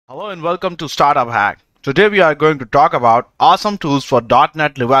Hello and welcome to Startup Hack. Today we are going to talk about awesome tools for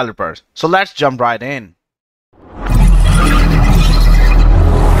 .NET developers. So let's jump right in.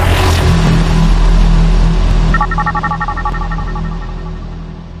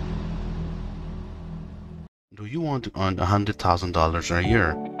 Do you want to earn $100,000 a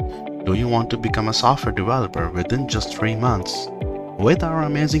year? Do you want to become a software developer within just 3 months? With our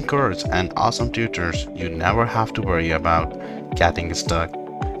amazing course and awesome tutors, you never have to worry about getting stuck.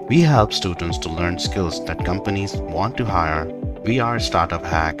 We help students to learn skills that companies want to hire. We are Startup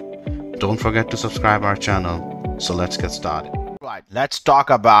Hack. Don't forget to subscribe our channel. So let's get started. Right, let's talk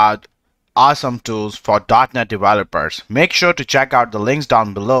about awesome tools for .NET developers. Make sure to check out the links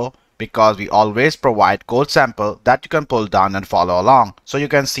down below because we always provide code sample that you can pull down and follow along so you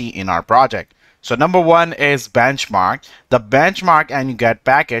can see in our project. So number one is Benchmark. The Benchmark NuGet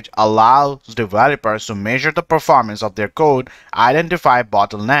package allows developers to measure the performance of their code, identify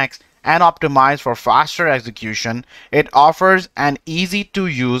bottlenecks, and optimize for faster execution. It offers an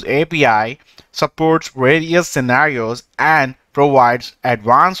easy-to-use API, supports various scenarios, and provides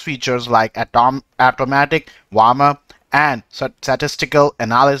advanced features like automatic warm-up and statistical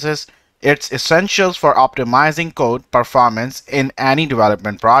analysis. It's essential for optimizing code performance in any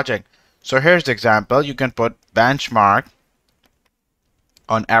development project. So here's the example. You can put benchmark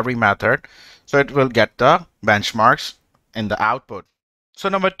on every method. So it will get the benchmarks in the output. So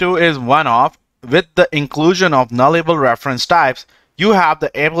number two is one-off. With the inclusion of nullable reference types, you have the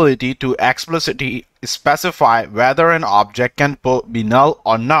ability to explicitly specify whether an object can be null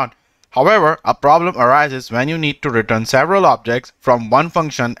or not. However, a problem arises when you need to return several objects from one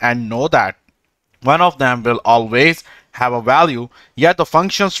function and know that one of them will always have a value, yet the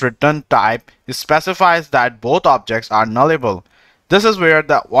function's return type specifies that both objects are nullable. This is where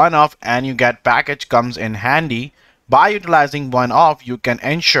the one-off NuGet package comes in handy. By utilizing one-off, you can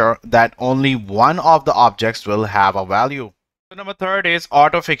ensure that only one of the objects will have a value. So number third is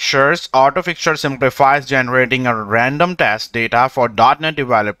AutoFixtures. AutoFixture simplifies generating a random test data for .NET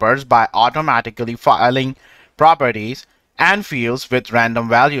developers by automatically filing properties and fields with random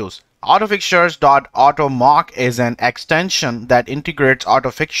values. AutoFixtures.AutoMock is an extension that integrates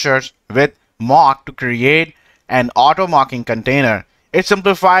AutoFixtures with mock to create an auto-mocking container. It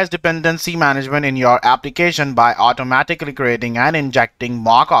simplifies dependency management in your application by automatically creating and injecting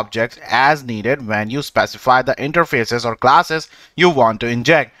mock objects as needed when you specify the interfaces or classes you want to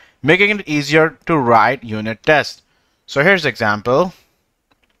inject, making it easier to write unit tests. So here's the example.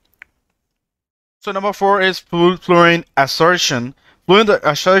 So number four is Fluent Assertion. Fluent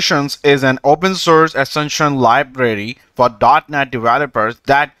Assertions is an open source assertion library for .NET developers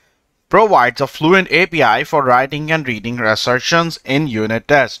that provides a Fluent API for writing and reading assertions in unit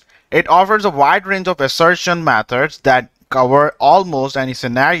tests. It offers a wide range of assertion methods that cover almost any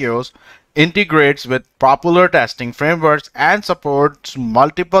scenarios, integrates with popular testing frameworks, and supports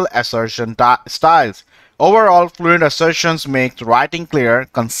multiple assertion styles. Overall, Fluent Assertions makes writing clear,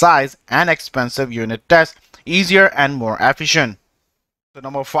 concise, and expensive unit tests easier and more efficient. So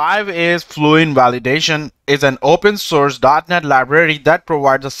number five is Fluent Validation. Is an open source .NET library that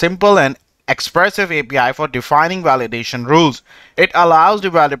provides a simple and expressive API for defining validation rules. It allows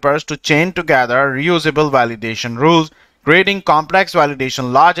developers to chain together reusable validation rules, creating complex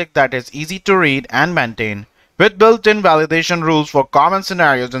validation logic that is easy to read and maintain. With built-in validation rules for common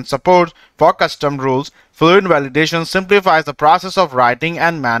scenarios and support for custom rules, Fluent Validation simplifies the process of writing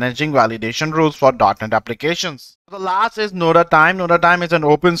and managing validation rules for .NET applications. The last is NodaTime. NodaTime is an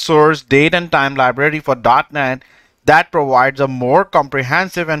open source date and time library for .NET that provides a more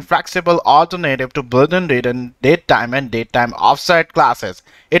comprehensive and flexible alternative to built-in datetime and datetime offset classes.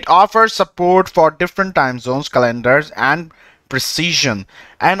 It offers support for different time zones, calendars, and precision,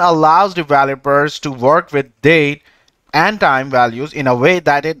 and allows developers to work with date and time values in a way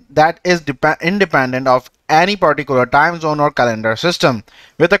that is independent of any particular time zone or calendar system.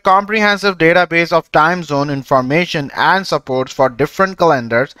 With a comprehensive database of time zone information and supports for different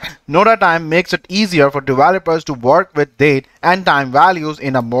calendars, NodaTime makes it easier for developers to work with date and time values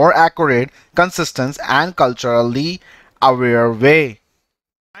in a more accurate, consistent, and culturally aware way.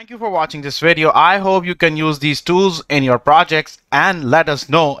 Thank you for watching this video. I hope you can use these tools in your projects and let us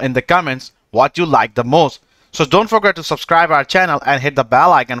know in the comments what you like the most. So don't forget to subscribe our channel and hit the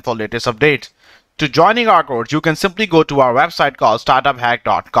bell icon for latest updates. To joining our course, you can simply go to our website called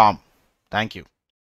startuphack.com. Thank you.